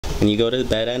When you go to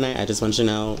bed at night, I just want you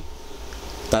to know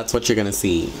that's what you're gonna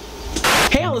see.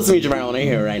 Hey, all, it's me, Roland,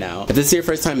 here right now. If this is your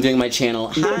first time viewing my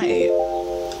channel, hi.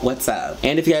 What's up?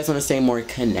 And if you guys want to stay more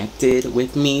connected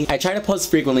with me, I try to post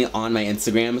frequently on my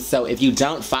Instagram, so if you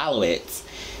don't follow it,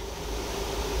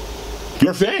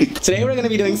 you're fake. Today we're gonna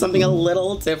be doing something a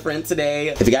little different today.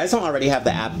 If you guys don't already have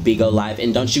the app Bigo Live,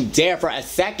 and don't you dare for a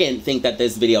second think that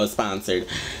this video is sponsored,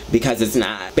 because it's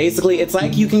not. Basically, it's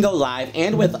like you can go live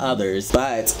and with others,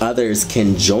 but others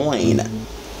can join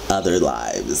other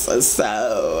lives.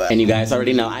 So, and you guys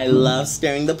already know I love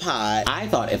stirring the pot. I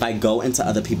thought if I go into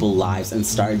other people's lives and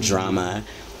start drama,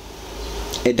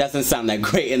 it doesn't sound that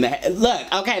great in the head.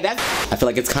 Look, okay, I feel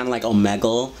like it's kind of like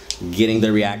Omegle getting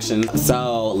the reaction.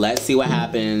 So let's see what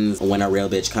happens when a real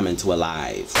bitch come into a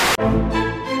live.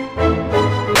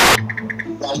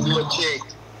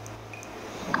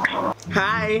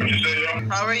 Hi.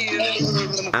 How are you?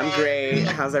 I'm great.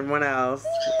 How's everyone else?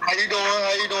 How you doing?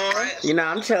 How you doing? You know,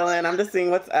 I'm chilling. I'm just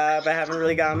seeing what's up. I haven't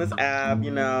really got on this app,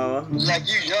 you know. Like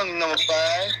you young, number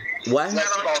 5. What?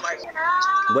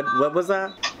 What was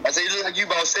that? I said you look like you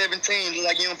about 17. Look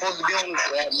like you don't supposed to be on this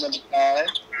app, number 5.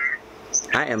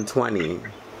 I am 20. Man,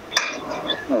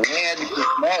 you can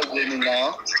smart with me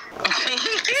now.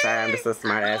 Sorry, I'm just a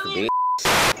smart ass bitch.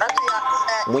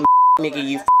 When nigga,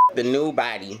 you the new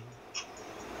body.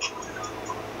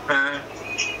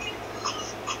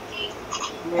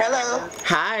 Hello.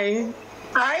 Hi.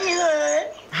 How are you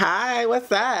good? Hi,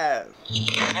 what's up?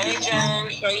 Hey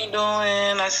James, how you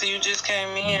doing? I see you just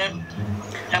came in.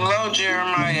 Hello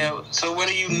Jeremiah. So what,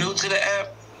 are you new to the app?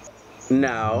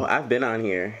 No, I've been on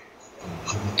here.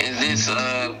 Is this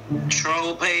a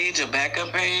troll page, a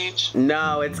backup page?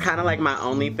 No, it's kind of like my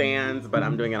OnlyFans, but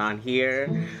I'm doing it on here.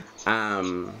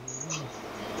 Yeah.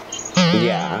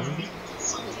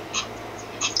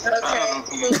 Okay.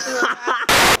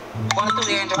 Going through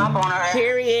there and drop on her.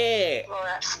 Period. So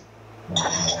I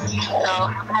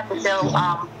have to tell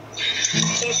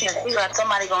she got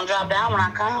somebody gonna drop down when I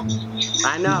come.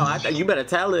 I know. You better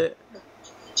tell it.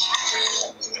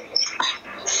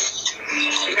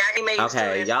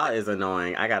 Okay, y'all is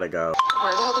annoying. I gotta go.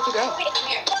 Where the hell did you go?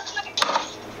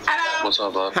 Hello. What's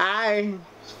up, love? Hi.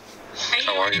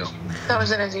 How are you? That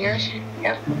was in his ears?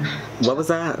 Yep. What was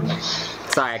that?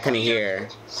 Sorry, I couldn't hear.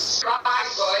 We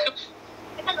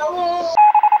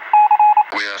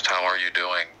asked how are you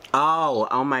doing?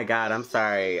 Oh my God, I'm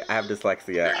sorry. I have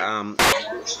dyslexia. I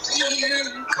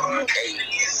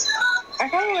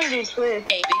kind of want to do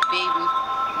twist. Hey, big baby.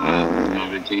 On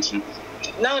vacation?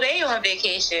 No, they on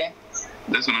vacation.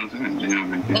 That's what I'm saying. They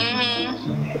on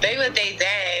vacation. They with their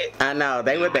dad. I know,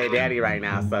 they with their daddy right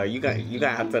now, so you gonna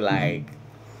have to like...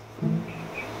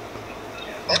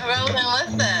 Roland,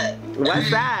 what's up?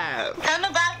 What's up? Come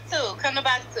to box 2. Come to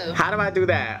box 2. How do I do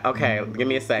that? Okay, give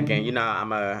me a second. You know,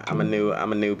 I'm a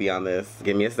newbie on this.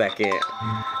 Give me a second.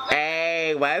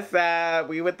 Hey, what's up?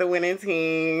 We with the winning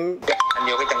team.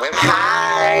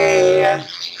 Hi.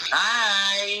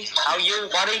 Hi. How you,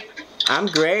 buddy? I'm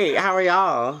great. How are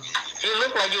y'all? You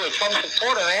look like you're a Trump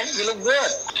supporter, man. You look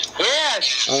good.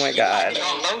 Yes. Oh my God.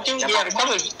 Don't you?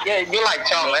 Yeah, you like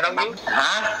Trump, don't you?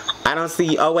 Huh? I don't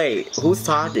see. Oh wait, who's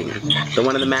talking? The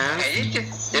one in the mask? Hey,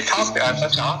 you talk to us,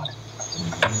 that's all.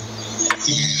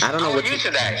 I don't know How what are you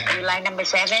today? You like number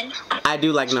 7? I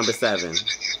do like number 7.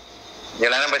 You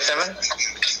like number 7?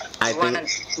 I think.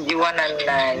 You wanna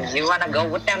go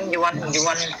with them? You want you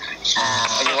want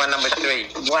number 3?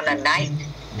 You want a night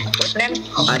with them?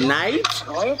 A night?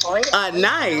 A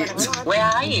night? Where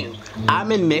are you?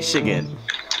 I'm in Michigan.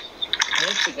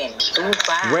 Michigan.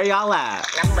 2-5. Where y'all at?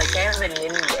 Number 7.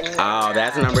 Oh,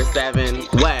 that's number 7.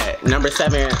 What? Number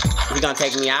 7? He gonna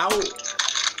take me out?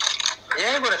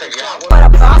 Yeah, I'm gonna take you out. What a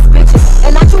boss, bitches.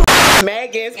 And not you.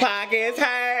 Megan's pockets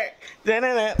hurt.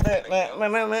 Where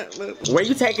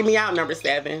you taking me out, number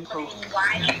 7? You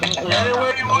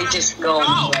just go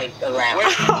like around.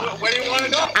 Where do you want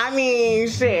to go? I mean,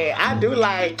 shit. I do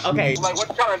like, okay. Like, what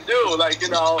you trying to do? Like, you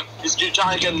know, you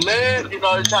trying to get lit, you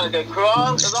know, you're trying to get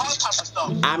crunk, there's all types of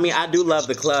stuff. I mean, I do love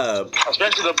the club.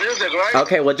 Especially the music, right?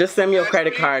 Okay, well, just send me your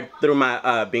credit card through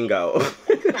my bingo.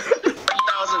 2002,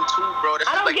 bro.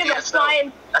 I don't give a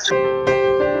sign.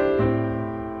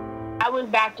 I was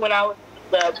back when I was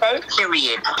the first.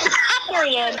 Period.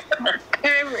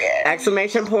 Period.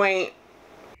 Exclamation point.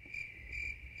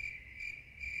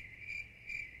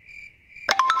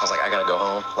 I was like, I gotta go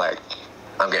home. Like,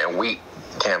 I'm getting weak.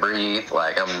 Can't breathe.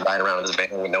 Like, I'm riding around in this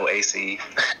van with no AC.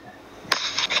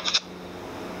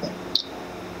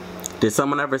 Did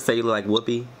someone ever say you look like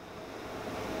Whoopi?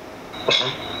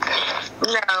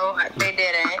 No, they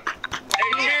didn't.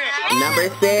 Number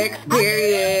 6,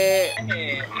 period.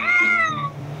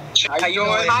 How you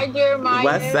doing? Hi, Jeremiah.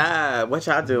 What's up? What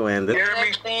y'all doing?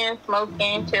 Nothing,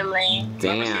 smoking, chilling.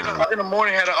 Damn. In the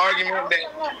morning, had an argument that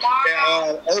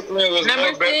Oakland was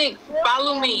Number 6,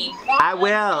 follow me. I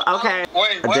will. Okay.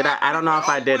 Wait, what? Did I? I don't know if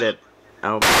I did it.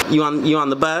 Oh, you on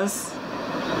the bus?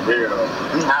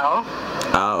 No.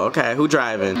 Oh, okay. Who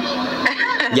driving?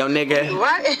 Yo, nigga.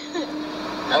 What?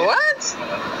 What?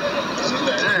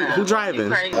 Who driving?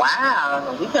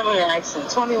 Wow, you come here asking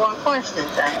 21 questions.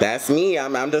 That's me.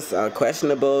 I'm just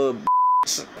questionable.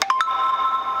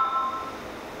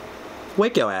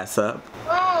 Wake your ass up.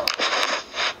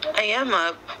 Hey, I'm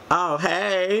up. Oh,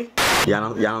 hey.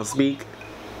 Y'all don't speak?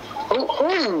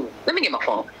 Ooh. Let me get my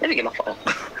phone.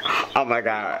 Oh my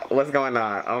God. What's going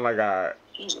on? Oh my God.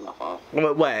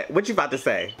 What you about to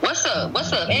say? What's up?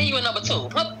 And you in number 2.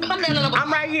 Come down to number 5.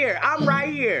 I'm right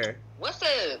here. What's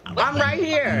up? I'm right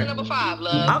here. Number 5,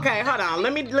 love. Okay, hold on.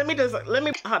 Let me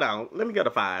hold on. Let me go to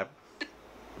 5.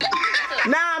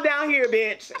 Now I'm down here,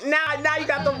 bitch. Now you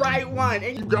got the right one.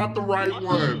 You got the right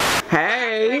one.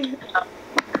 Hey.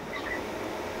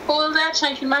 Who is that,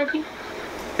 Chunky Monkey?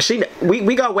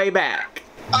 We go way back.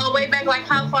 Oh, way back, like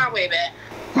how far way back?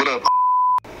 What up?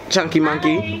 Chunky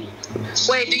Monkey.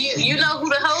 Wait, do you know who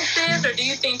the host is, or do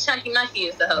you think Chunky Monkey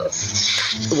is the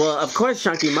host? Well, of course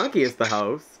Chunky Monkey is the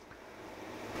host.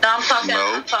 No, I'm talking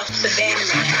to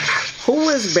Bandman. Who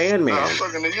is Bandman? I'm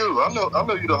talking to you. I know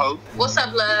you the host. What's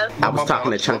up, love? I was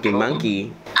talking to Chunky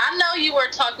Monkey. I know you were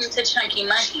talking to Chunky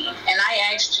Monkey, and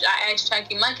I asked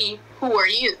Chunky Monkey, who are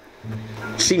you?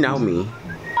 She know me.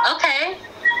 Okay.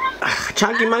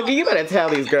 Chunky Monkey, you better tell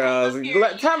these girls.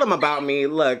 Tell them about me.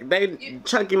 Look,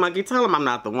 Chunky Monkey, tell them I'm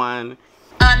not the one.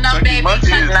 No, baby.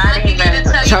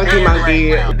 Chunky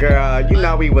Monkey, girl, you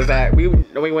know we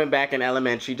went back in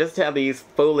elementary. Just tell these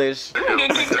foolish. You can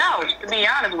get kicked out, to be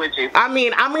honest with you. I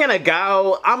mean, I'm gonna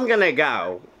go. I'm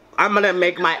gonna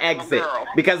make my exit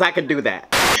because I could do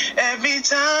that. Every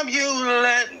time you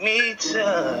let me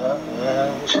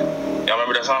touch. Y'all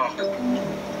remember that song?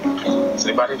 Does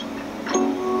anybody?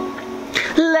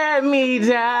 Let me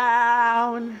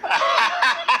down.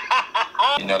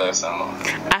 You know that song?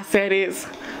 I said it's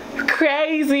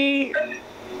crazy. You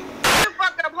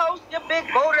fucking host, your big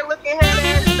booty looking head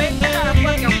ass bitch.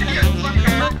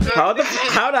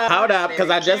 Hold up, because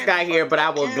I just got here, but I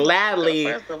will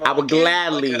gladly.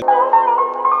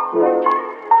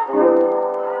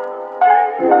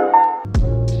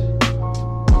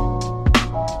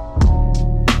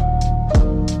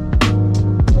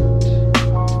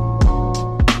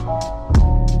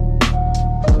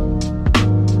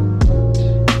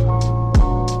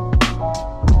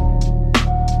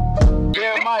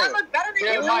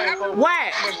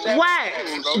 What?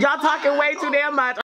 Y'all talking way too damn much.